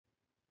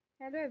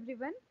Hello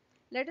everyone.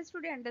 Let us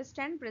today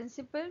understand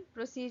principle,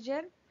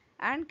 procedure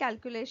and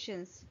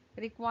calculations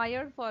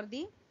required for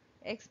the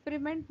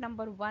experiment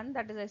number 1,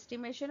 that is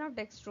estimation of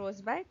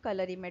dextrose by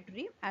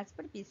colorimetry as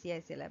per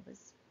PCI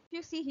syllabus. If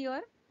you see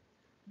here,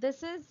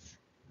 this is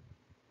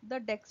the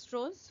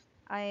dextrose.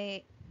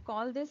 I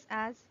call this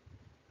as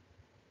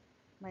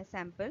my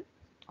sample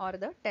or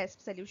the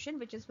test solution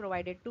which is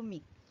provided to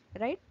me,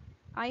 right?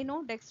 I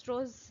know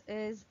dextrose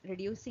is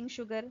reducing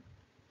sugar,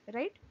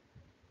 right?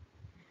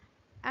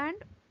 And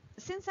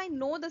since I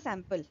know the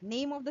sample,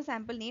 name of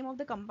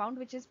the compound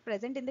which is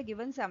present in the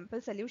given sample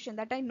solution,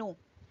 that I know,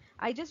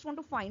 I just want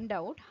to find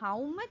out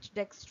how much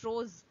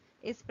dextrose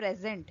is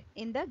present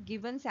in the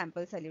given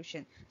sample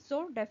solution.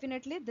 So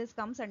definitely this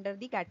comes under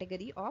the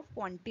category of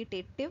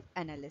quantitative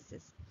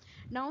analysis.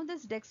 Now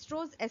this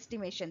dextrose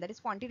estimation, that is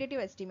quantitative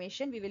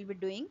estimation, we will be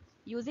doing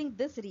using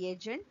this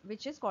reagent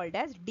which is called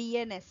as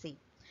DNSA.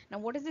 Now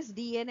what is this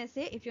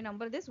DNSA? If you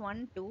number this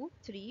 1, 2,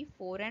 3,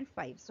 4 and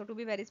 5. So to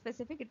be very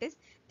specific, it is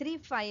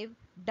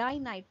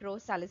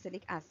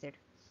 3,5-dinitrosalicylic acid.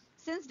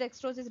 Since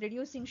dextrose is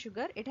reducing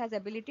sugar, it has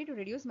ability to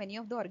reduce many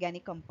of the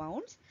organic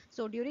compounds.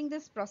 So during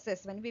this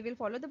process, when we will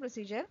follow the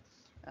procedure,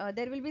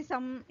 there will be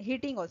some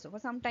heating also. For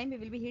some time we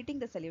will be heating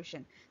the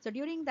solution. So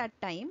during that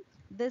time,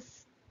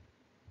 this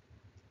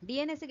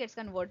DNSA gets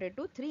converted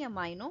to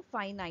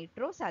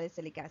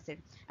 3-amino-5-nitrosalicylic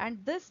acid, and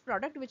this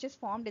product which is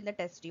formed in the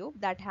test tube,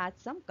 that has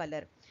some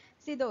color.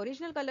 See, the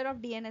original color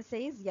of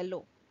DNSA is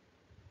yellow,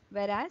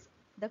 whereas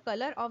the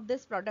color of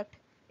this product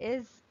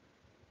is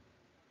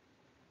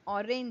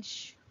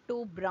orange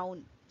to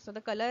brown. So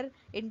the color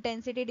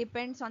intensity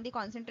depends on the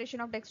concentration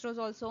of dextrose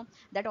also.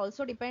 That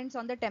also depends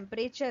on the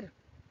temperature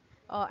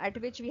at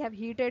which we have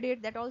heated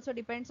it. That also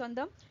depends on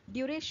the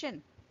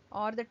duration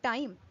or the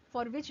time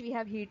for which we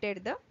have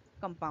heated the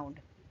compound,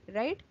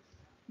 right?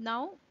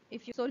 Now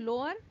if you so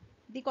lower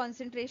the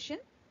concentration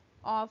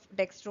of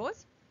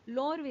dextrose,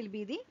 lower will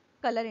be the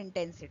color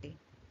intensity.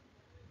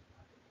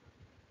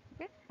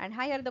 Okay, and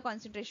higher the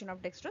concentration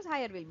of dextrose,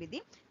 higher will be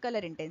the color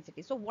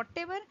intensity. So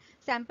whatever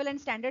sample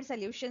and standard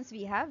solutions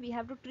we have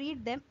to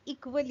treat them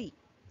equally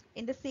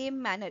in the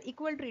same manner.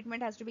 Equal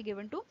treatment has to be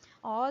given to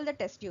all the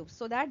test tubes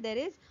so that there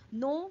is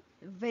no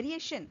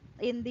variation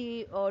in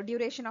the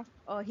duration of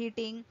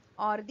heating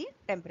or the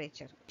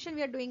temperature.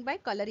 We are doing by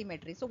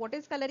colorimetry. So what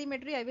is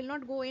colorimetry? I will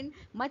not go in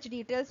much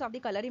details of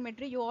the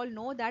colorimetry. You all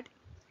know that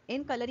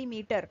in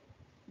colorimeter,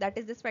 that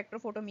is the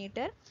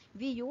spectrophotometer,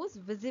 we use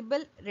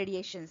visible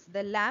radiations.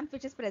 The lamp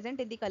which is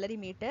present in the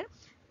colorimeter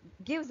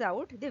gives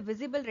out the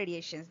visible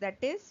radiations, that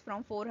is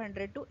from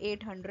 400 to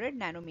 800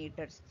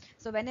 nanometers.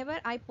 So whenever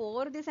I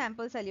pour the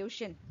sample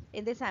solution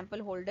in the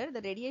sample holder,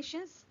 the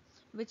radiations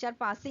which are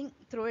passing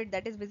through it,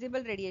 that is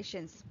visible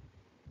radiations,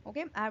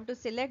 okay, I have to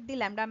select the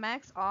lambda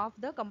max of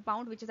the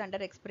compound which is under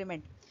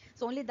experiment.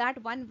 So only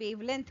that one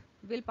wavelength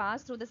will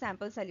pass through the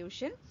sample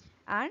solution,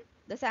 and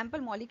the sample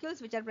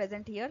molecules which are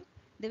present here,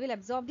 they will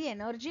absorb the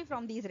energy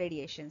from these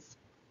radiations.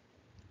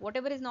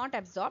 Whatever is not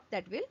absorbed,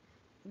 that will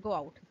go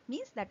out,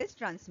 means that is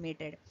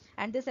transmitted,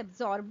 and this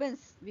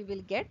absorbance we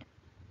will get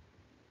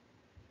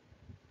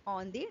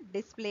on the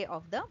display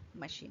of the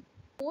machine.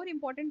 More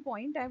important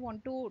point I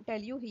want to tell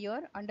you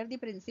here under the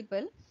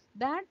principle,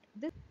 that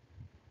the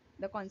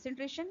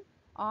concentration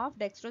of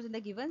dextrose in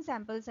the given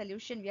sample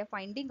solution we are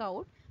finding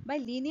out by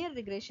linear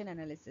regression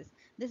analysis.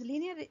 This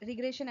linear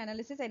regression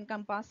analysis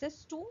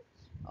encompasses two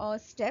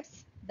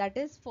steps. That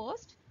is,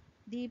 first,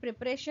 the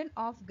preparation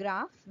of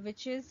graph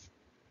which is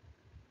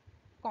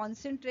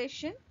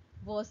concentration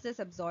versus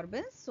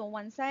absorbance. So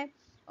once I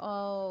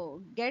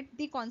get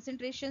the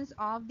concentrations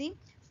of the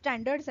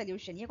standard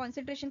solution, ये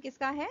concentration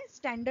किसका है?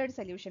 Standard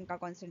solution का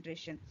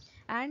concentration,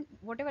 and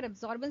whatever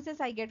absorbances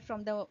I get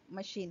from the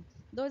machine,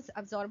 those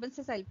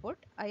absorbances I'll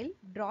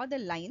draw the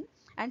line,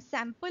 and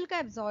sample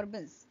का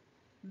absorbance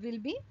will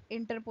be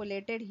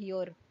interpolated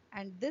here,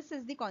 and this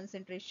is the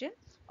concentration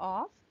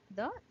of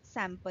the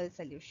sample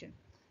solution.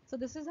 So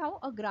this is how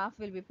a graph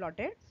will be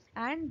plotted,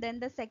 and then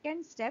the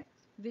second step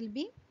will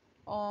be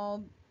uh,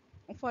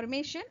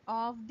 formation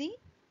of the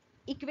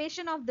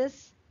equation of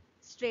this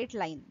straight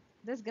line.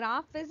 This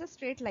graph is a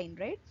straight line,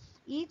 right?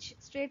 Each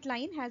straight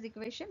line has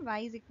equation y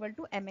is equal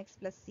to mx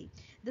plus c.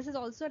 This is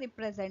also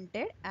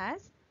represented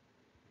as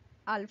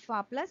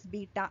alpha plus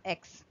beta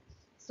x.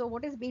 So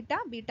what is beta?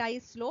 Beta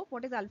is slope.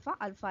 What is alpha?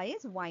 Alpha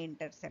is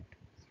y-intercept.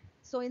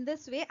 So in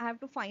this way, I have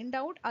to find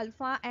out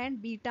alpha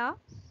and beta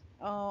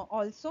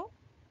also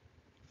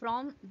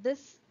from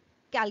this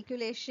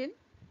calculation.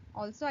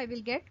 Also, I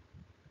will get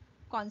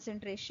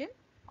concentration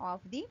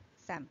of the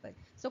sample.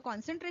 So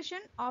concentration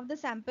of the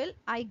sample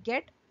I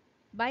get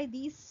by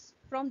these,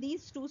 from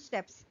these two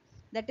steps,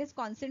 that is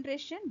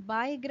concentration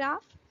by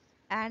graph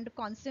and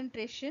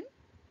concentration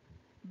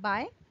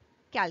by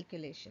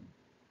calculation.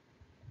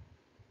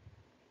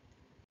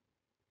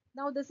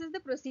 Now this is the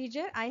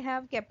procedure. I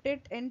have kept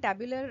it in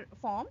tabular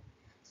form.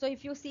 So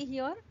if you see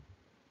here,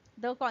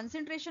 the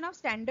concentration of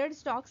standard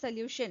stock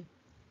solution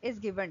is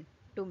given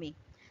to me.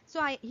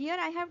 So here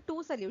I have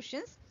two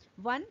solutions.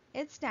 One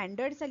is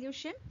standard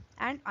solution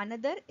and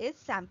another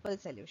is sample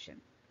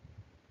solution.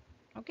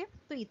 Okay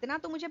तो इतना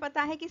तो मुझे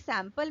पता है कि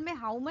sample में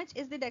how much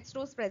is the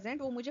dextrose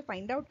present, वो मुझे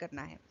फाइंड आउट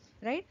करना है,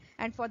 right?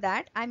 And for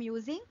that I am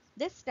using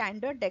this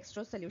standard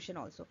dextrose solution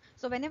also.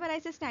 So whenever I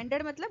से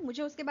स्टैंडर्ड मतलब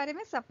मुझे उसके बारे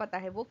में सब पता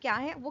है, वो क्या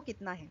है, वो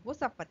कितना है, वो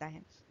सब पता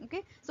है.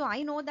 Okay so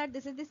I know that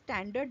this is the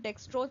standard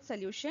dextrose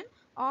solution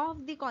of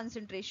the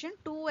concentration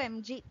 2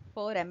 mg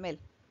per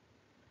ml.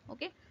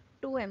 Okay,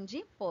 2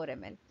 mg per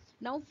ml.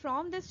 Now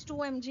from this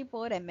 2 mg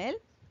per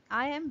ml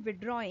I am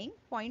withdrawing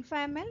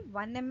 0.5 ml,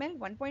 1 ml,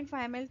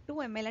 1.5 ml, 2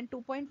 ml and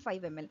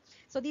 2.5 ml.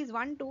 So these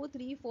 1 2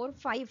 3 4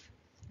 5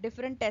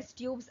 different test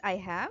tubes I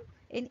have.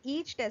 In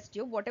each test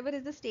tube whatever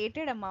is the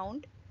stated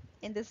amount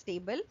in this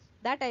table,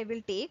 that I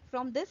will take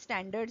from this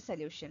standard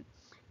solution.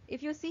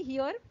 If you see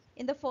here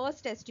in the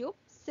first test tube,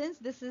 since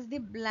this is the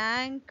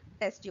blank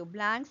test tube,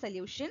 blank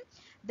solution,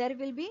 there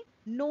will be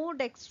no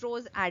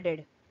dextrose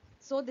added.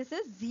 So this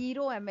is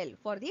 0 ml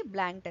for the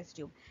blank test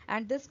tube,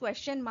 and this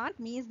question mark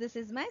means this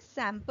is my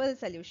sample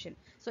solution.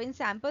 So in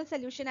sample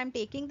solution I am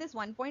taking this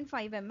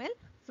 1.5 ml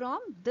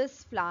from this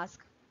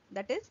flask,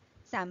 that is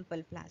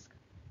sample flask.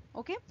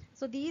 Okay,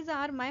 so these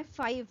are my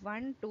 5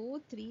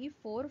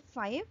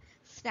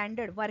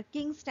 standard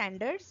working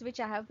standards which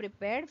I have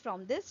prepared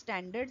from this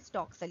standard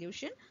stock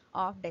solution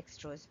of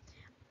dextrose.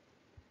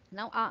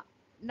 Now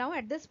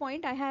at this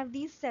point I have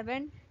these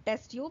 7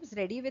 test tubes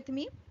ready with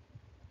me.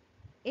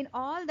 In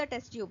all the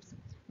test tubes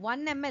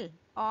 1 ml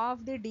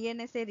of the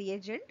DNSA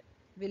reagent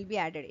will be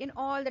added in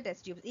all the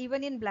test tubes,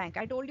 even in blank.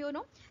 I told you,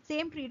 no,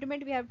 same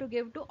treatment we have to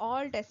give to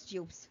all test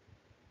tubes.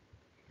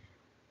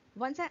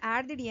 Once I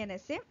add the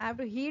DNSA, I have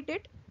to heat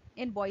it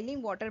in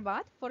boiling water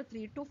bath for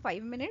 3 to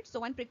 5 minutes. So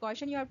one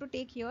precaution you have to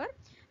take here,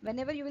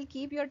 whenever you will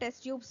keep your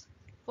test tubes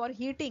for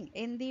heating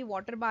in the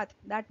water bath,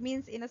 that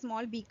means in a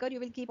small beaker you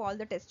will keep all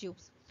the test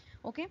tubes.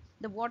 Okay,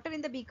 the water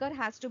in the beaker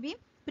has to be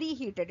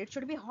preheated. It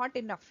should be hot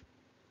enough.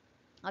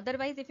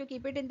 Otherwise, if you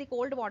keep it in the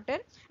cold water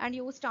and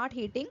you start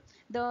heating,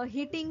 the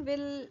heating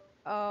will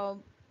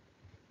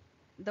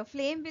the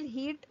flame will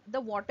heat the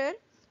water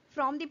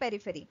from the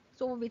periphery.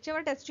 So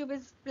whichever test tube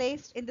is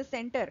placed in the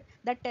center,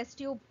 that test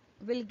tube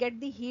will get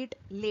the heat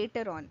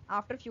later on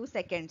after few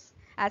seconds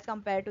as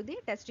compared to the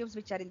test tubes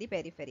which are in the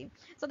periphery.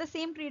 So the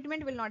same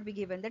treatment will not be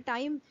given. The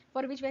time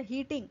for which we are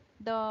heating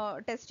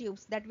the test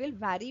tubes, that will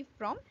vary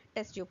from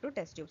test tube to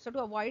test tube. So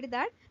to avoid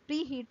that,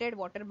 preheated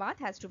water bath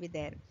has to be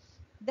there.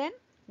 Then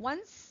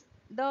once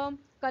the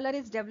color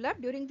is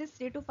developed, during this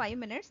 3 to 5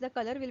 minutes the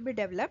color will be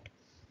developed.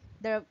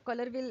 The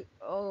color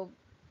will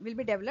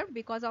be developed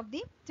because of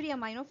the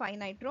 3-amino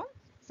 5-nitro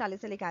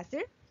salicylic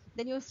acid.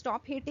 Then you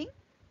stop heating.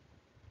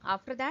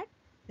 After that,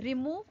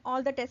 remove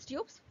all the test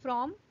tubes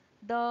from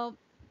the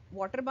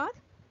water bath,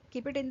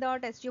 keep it in the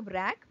test tube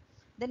rack,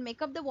 then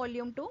make up the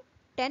volume to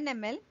 10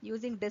 ml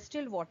using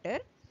distilled water.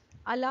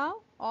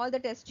 Allow all the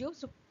test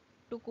tubes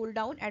to cool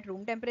down at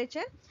room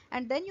temperature,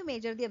 and then you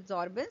measure the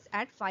absorbance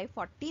at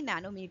 540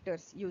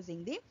 nanometers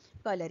using the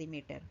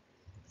colorimeter.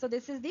 So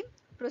this is the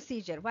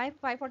procedure. Why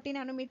 540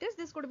 nanometers?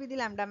 This could be the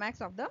lambda max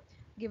of the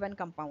given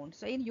compound.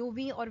 So in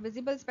UV or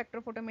visible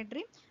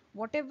spectrophotometry,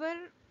 whatever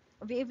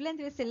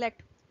wavelength we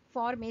select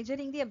for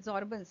measuring the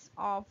absorbance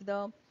of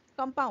the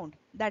compound,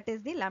 that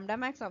is the lambda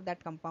max of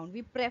that compound.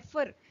 We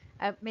prefer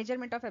a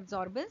measurement of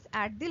absorbance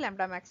at the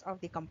lambda max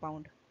of the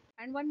compound.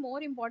 And one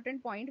more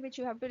important point which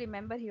you have to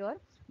remember here,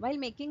 while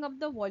making up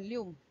the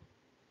volume,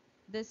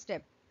 this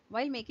step,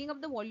 while making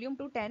up the volume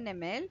to 10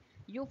 ml,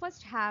 you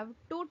first have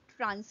to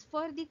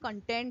transfer the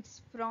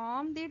contents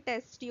from the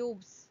test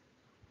tubes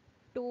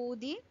to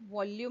the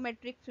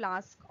volumetric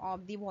flask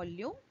of the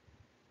volume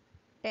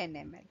 10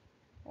 ml.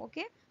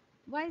 Okay,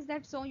 why is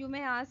that so? You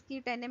may ask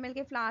कि 10 ml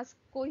के flask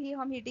को ही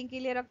हम heating के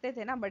लिए रखते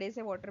थे ना बड़े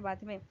से वाटर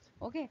बाथ में.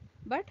 Okay,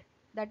 but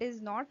that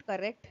is not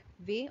correct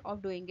way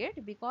of doing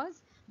it,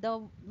 because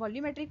the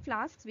volumetric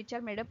flasks which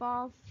are made up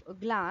of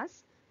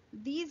glass,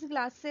 these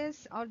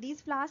glasses or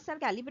these flasks are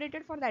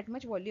calibrated for that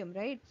much volume,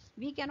 right?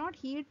 We cannot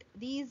heat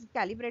these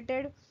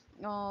calibrated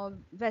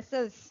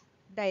vessels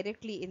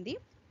directly in the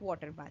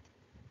water bath.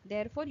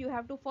 Therefore you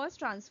have to first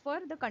transfer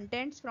the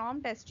contents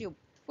from test tube,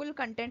 full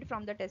content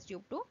from the test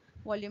tube to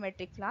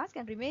volumetric flask,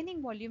 and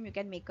remaining volume you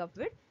can make up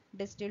with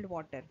distilled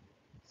water,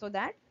 so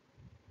that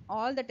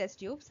all the test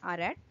tubes are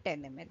at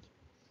 10 ml.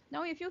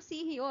 Now if you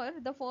see here,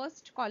 the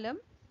first column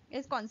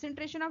is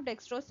concentration of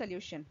dextrose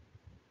solution.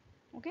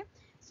 Okay,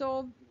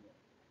 so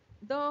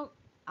the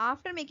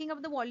after making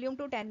up the volume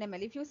to 10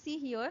 ml, if you see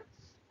here,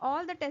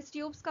 all the test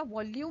tubes ka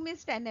volume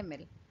is 10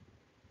 ml,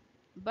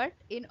 but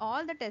in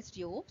all the test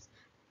tubes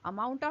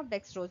amount of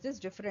dextrose is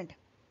different.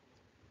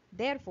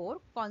 Therefore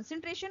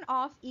concentration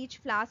of each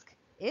flask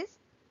is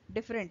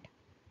different.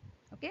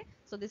 Okay,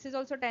 so this is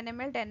also 10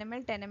 ml, 10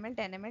 ml, 10 ml,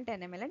 10 ml,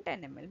 10 ml and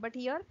 10 ml, but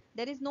here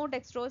there is no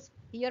dextrose.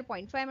 Here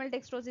 0.5 ml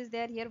dextrose is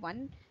there, here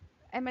 1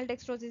 ml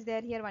dextrose is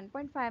there, here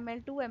 1.5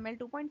 ml, 2 ml,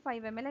 2.5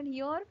 ml, and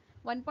here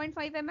 1.5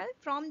 ml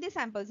from the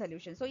sample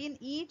solution. So in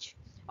each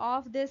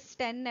of this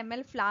 10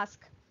 ml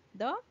flask,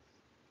 the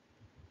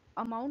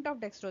amount of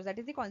dextrose, that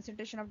is the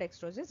concentration of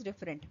dextrose, is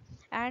different.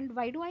 And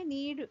why do I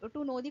need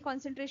to know the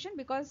concentration?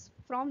 Because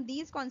from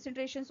these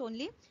concentrations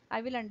only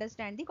I will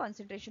understand the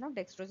concentration of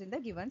dextrose in the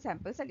given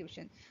sample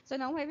solution. So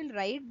now I will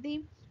write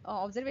the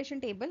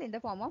observation table in the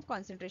form of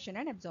concentration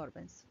and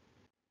absorbance.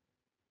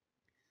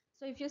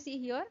 So if you see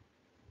here,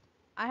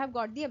 I have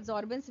got the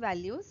absorbance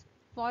values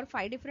for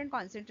 5 different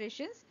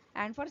concentrations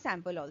and for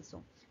sample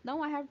also.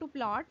 Now I have to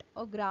plot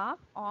a graph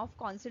of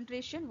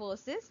concentration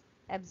versus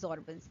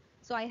absorbance.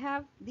 So I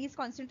have these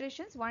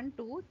concentrations 1,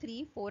 2,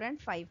 3, 4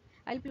 and 5.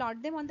 I'll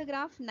plot them on the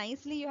graph.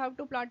 Nicely you have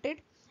to plot it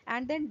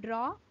and then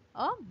draw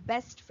a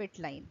best fit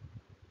line.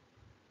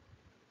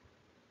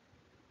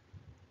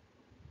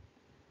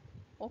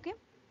 Okay.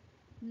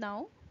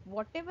 Now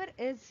whatever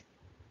is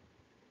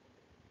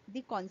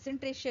the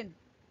concentration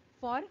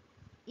for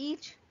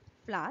each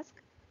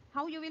flask,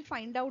 how you will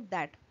find out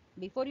that?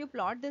 Before you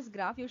plot this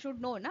graph, you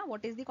should know na,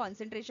 what is the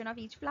concentration of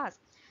each flask.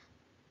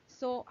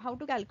 So how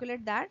to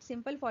calculate that?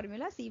 Simple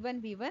formula,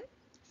 C1V1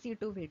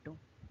 C2V2,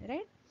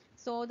 right?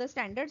 So the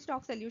standard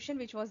stock solution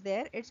which was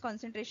there, its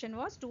concentration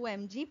was 2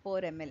 mg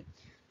per ml.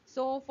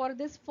 So for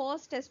this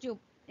first test tube,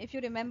 if you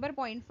remember,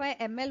 0.5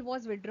 ml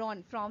was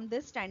withdrawn from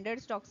this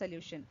standard stock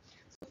solution.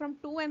 So from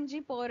 2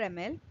 mg per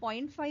ml,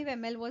 0.5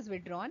 ml was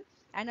withdrawn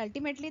and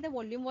ultimately the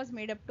volume was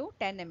made up to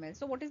 10 ml.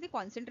 So what is the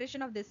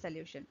concentration of this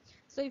solution?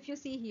 So if you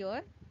see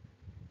here,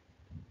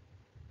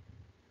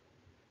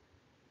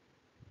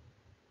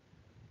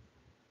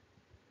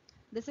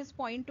 this is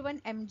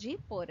 0.1 mg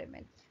per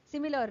ml.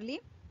 Similarly,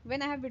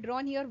 when I have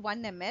withdrawn here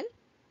 1 ml,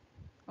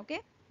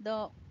 okay,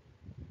 the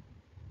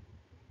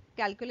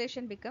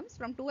calculation becomes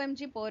from 2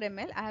 mg per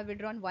ml, I have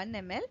withdrawn 1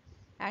 ml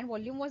and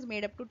volume was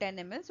made up to 10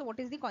 ml. So what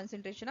is the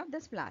concentration of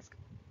this flask,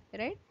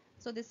 right?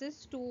 So this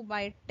is 2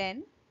 by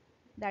 10.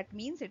 That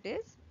means it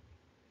is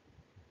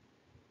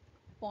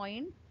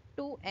 0.2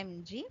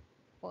 mg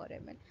per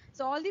ml.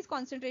 So all these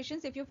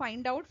concentrations, if you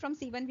find out from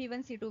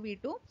C1V1,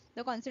 C2V2,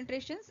 the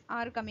concentrations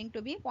are coming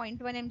to be 0.1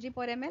 mg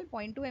per ml,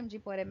 0.2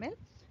 mg per ml,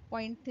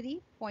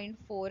 0.3,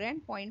 0.4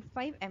 and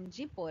 0.5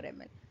 mg per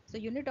ml. So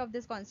unit of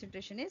this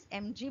concentration is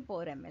mg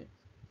per ml.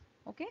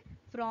 Okay,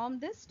 from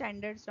this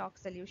standard stock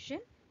solution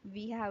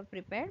we have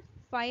prepared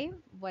 5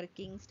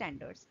 working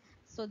standards.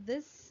 So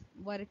this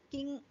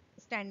working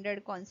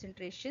standard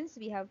concentrations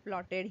we have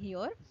plotted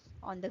here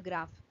on the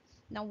graph.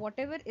 Now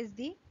whatever is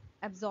the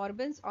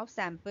absorbance of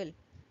sample,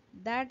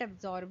 that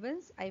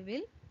absorbance I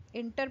will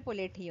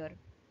interpolate here,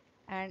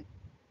 and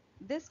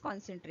this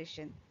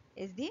concentration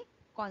is the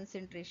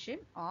concentration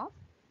of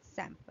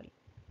sample.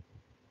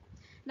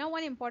 Now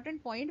one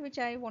important point which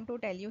I want to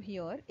tell you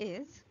here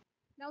is,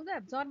 now the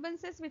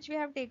absorbances which we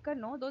have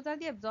taken, no, those are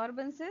the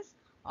absorbances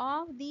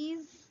of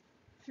these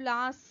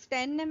flasks,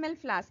 10 ml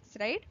flasks,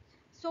 right?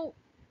 So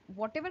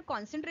whatever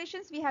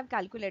concentrations we have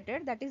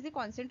calculated, that is the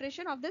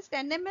concentration of this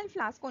 10 ml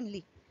flask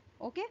only.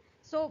 Okay,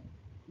 so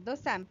the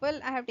sample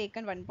I have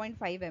taken 1.5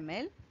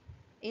 ml.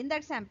 In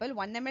that sample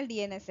 1 ml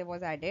DNSA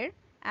was added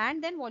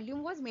and then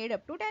volume was made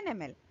up to 10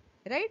 ml,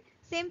 right?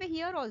 Same way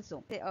here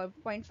also,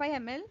 0.5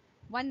 ml,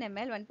 1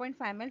 ml, 1.5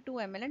 ml, 2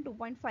 ml and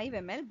 2.5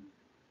 ml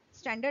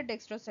standard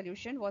dextrose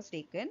solution was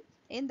taken.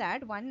 In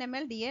that 1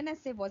 ml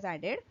DNSA was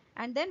added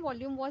and then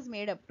volume was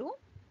made up to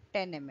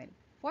 10 ml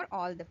for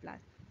all the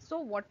flasks. So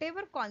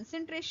whatever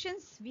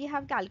concentrations we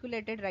have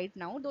calculated right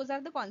now, those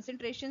are the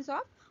concentrations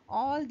of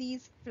all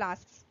these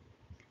flasks.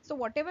 So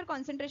whatever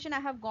concentration I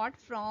have got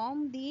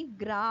from the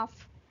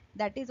graph,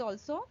 that is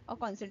also a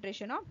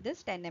concentration of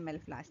this 10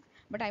 ml flask.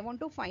 But I want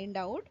to find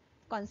out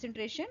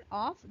concentration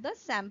of the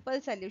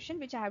sample solution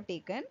which I have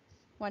taken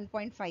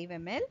 1.5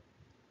 ml.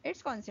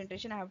 Its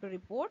concentration I have to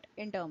report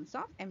in terms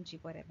of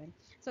mg per ml.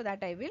 So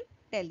that I will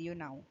tell you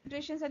now.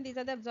 Concentrations, and these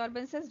are the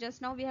absorbances.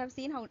 Just now we have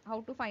seen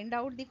how to find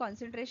out the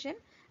concentration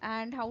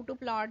and how to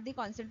plot the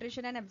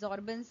concentration and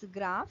absorbance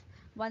graph.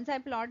 Once I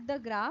plot the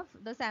graph,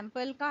 the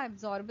sample ka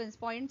absorbance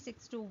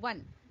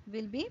 0.621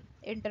 will be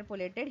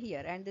interpolated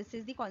here, and this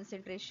is the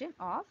concentration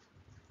of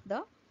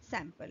the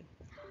sample.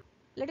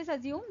 Let us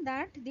assume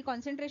that the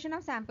concentration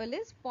of sample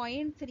is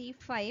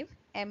 0.35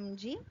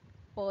 mg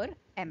per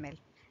ml.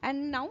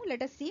 And now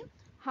let us see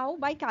how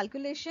by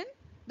calculation,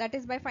 that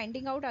is by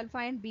finding out alpha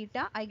and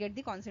beta, I get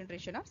the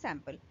concentration of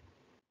sample.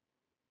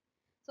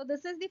 So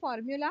this is the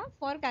formula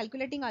for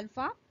calculating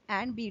alpha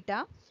and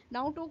beta.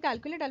 Now to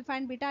calculate alpha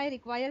and beta, I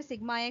require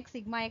sigma x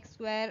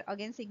square,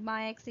 again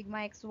sigma x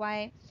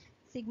y,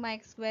 sigma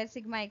x square,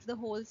 sigma x the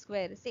whole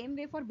square. Same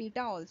way for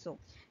beta also.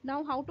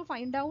 Now how to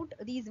find out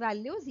these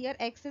values? Here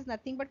x is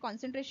nothing but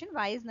concentration,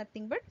 y is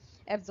nothing but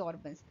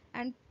absorbance.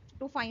 And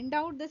to find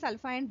out this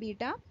alpha and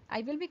beta,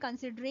 I will be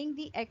considering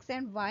the x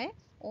and y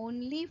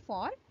only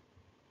for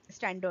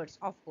standards,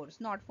 of course,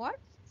 not for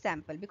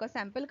sample, because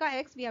sample ka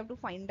x we have to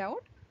find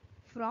out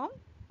from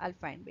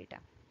alpha and beta.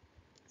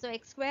 So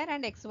x square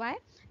and xy,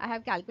 I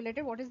have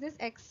calculated. What is this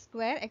x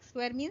square? X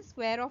square means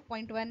square of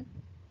 0.1,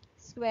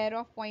 square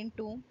of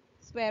 0.2,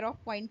 square of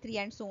 0.3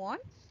 and so on.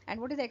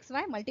 And what is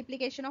xy?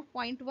 Multiplication of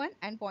 0.1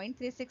 and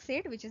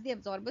 0.368, which is the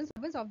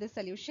absorbance of this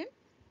solution.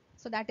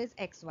 So that is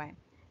xy.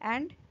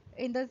 And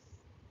in the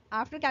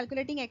After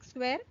calculating x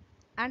square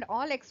and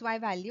all xy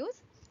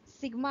values,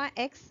 sigma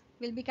x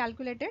will be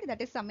calculated,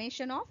 that is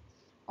summation of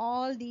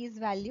all these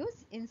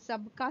values in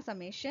sub ka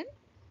summation,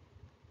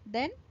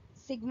 then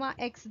sigma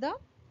x the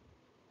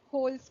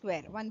whole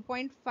square,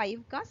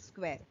 1.5 ka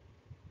square,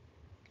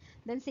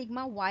 then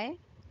sigma y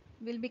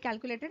will be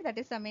calculated, that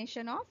is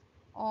summation of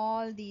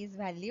all these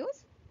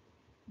values,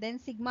 then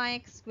sigma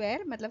x square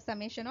matlab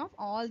summation of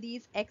all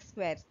these x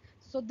squares.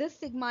 So this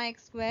sigma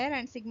x square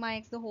and sigma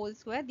x the whole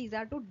square, these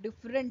are two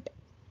different,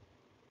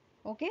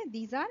 okay,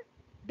 these are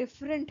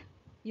different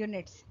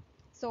units.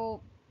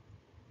 So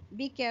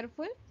be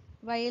careful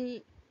while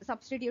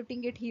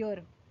substituting it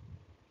here.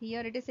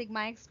 Here it is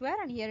sigma x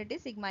square and here it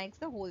is sigma x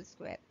the whole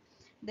square.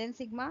 Then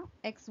sigma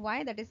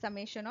xy, that is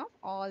summation of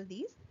all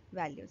these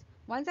values.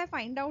 Once I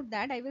find out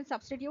that, I will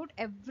substitute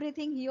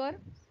everything here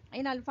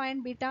in alpha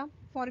and beta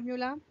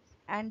formula,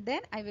 and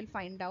then I will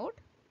find out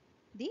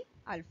the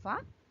alpha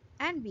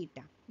and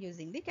beta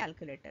using the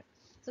calculator.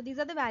 So these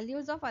are the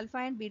values of alpha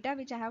and beta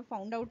which I have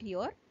found out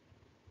here.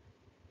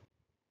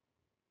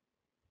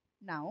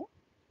 Now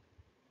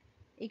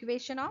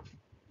equation of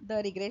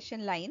the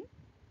regression line,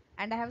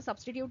 and I have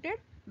substituted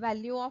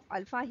value of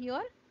alpha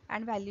here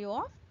and value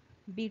of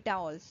beta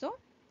also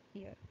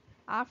here.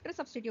 After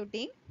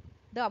substituting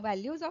the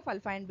values of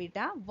alpha and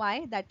beta,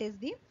 y, that is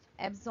the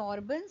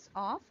absorbance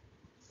of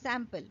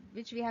sample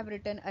which we have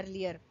written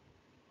earlier,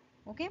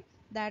 okay,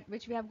 that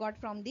which we have got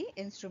from the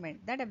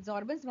instrument, that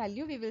absorbance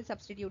value we will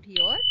substitute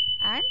here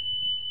and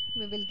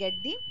we will get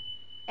the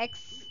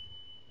x,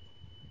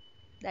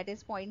 that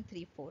is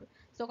 0.34.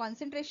 So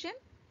concentration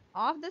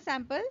of the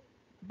sample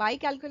by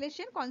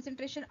calculation,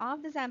 concentration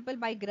of the sample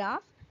by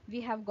graph,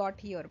 we have got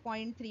here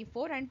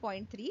 0.34 and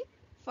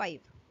 0.35.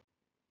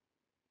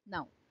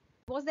 Now,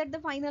 was that the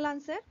final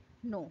answer?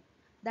 No.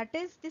 That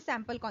is the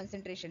sample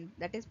concentration,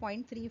 that is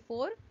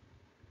 0.34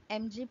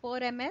 mg per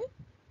ml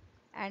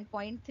and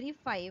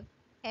 0.35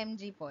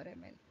 mg per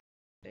ml.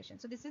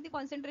 So this is the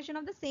concentration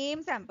of the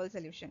same sample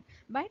solution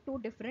by two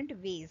different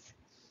ways.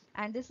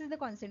 And this is the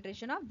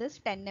concentration of this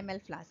 10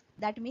 ml flask.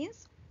 That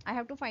means I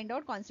have to find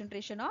out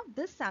concentration of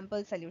this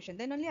sample solution.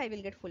 Then only I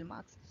will get full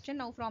marks.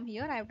 Now from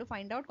here I have to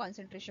find out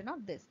concentration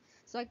of this.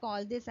 So I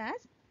call this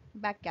as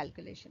back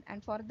calculation.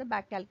 And for the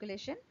back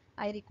calculation,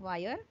 I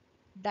require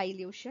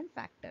dilution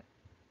factor.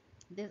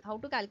 This, how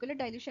to calculate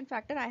dilution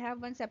factor, I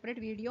have one separate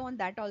video on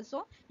that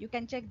also. You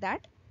can check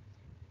that.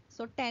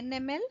 So 10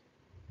 ml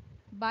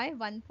by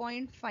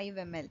 1.5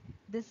 ml.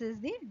 This is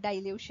the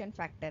dilution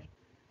factor.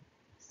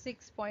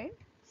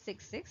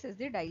 6.66 is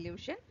the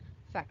dilution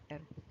factor.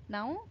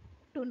 Now,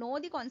 to know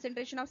the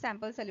concentration of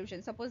sample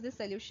solution, suppose this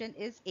solution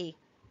is A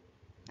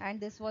and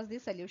this was the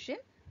solution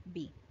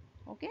B.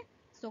 Okay.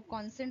 So,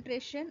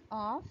 concentration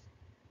of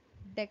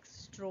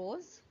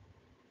dextrose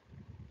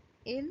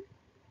in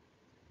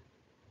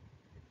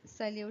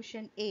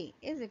solution A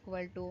is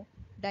equal to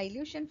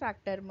dilution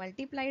factor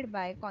multiplied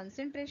by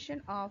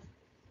concentration of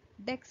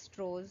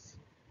dextrose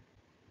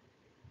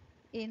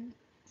in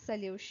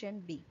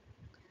solution B.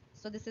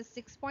 So this is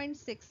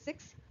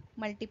 6.66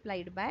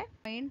 multiplied by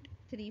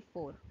 0.34.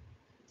 So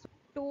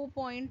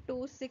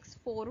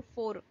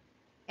 2.2644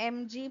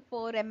 mg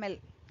per ml.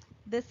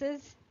 This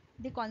is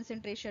the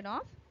concentration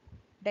of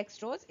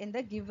dextrose in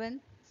the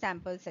given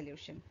sample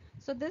solution.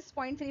 So this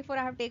 0.34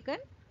 I have taken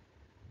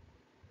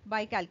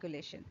by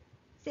calculation.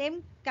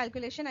 Same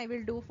calculation I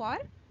will do for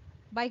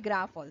by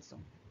graph also.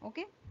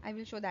 Okay, I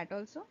will show that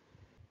also.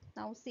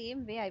 Now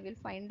same way I will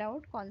find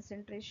out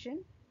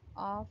concentration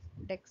of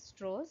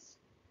dextrose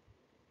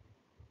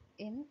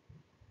in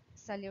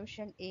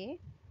solution A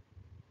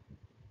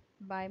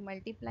by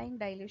multiplying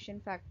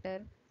dilution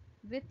factor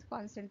with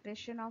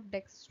concentration of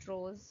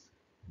dextrose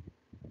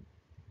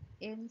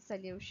in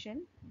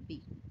solution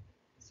B.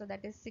 So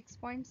that is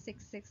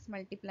 6.66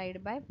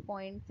 multiplied by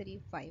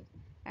 0.35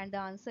 and the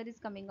answer is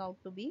coming out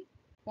to be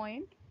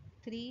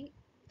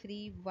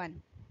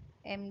 0.331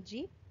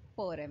 mg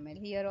per ml.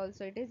 Here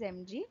also it is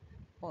mg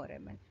per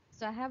ml.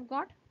 So I have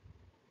got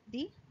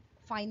the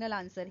final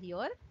answer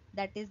here,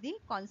 that is the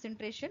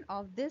concentration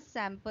of this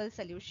sample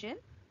solution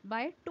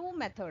by two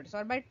methods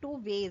or by two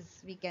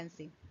ways we can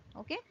see.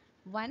 Okay,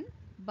 one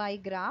by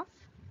graph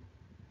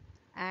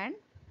and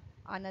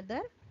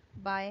another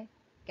by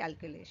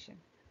calculation.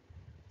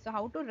 So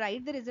how to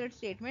write the result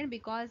statement,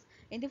 because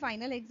in the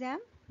final exam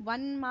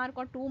 1 mark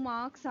or 2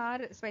 marks are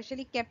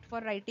specially kept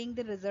for writing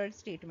the result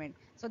statement.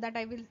 So that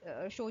I will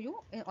show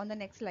you on the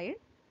next slide.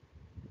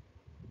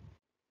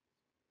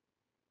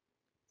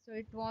 So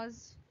it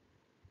was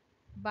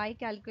by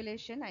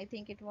calculation, I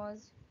think it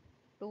was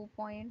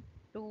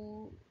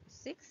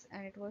 2.26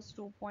 and it was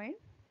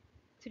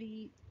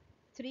 2.33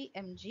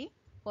 mg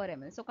per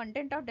ml. So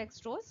content of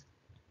dextrose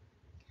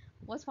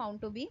was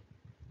found to be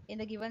in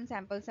the given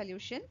sample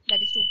solution,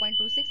 that is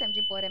 2.26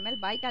 mg per ml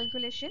by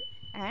calculation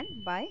and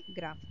by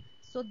graph.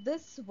 So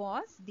this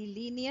was the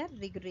linear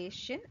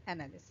regression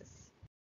analysis.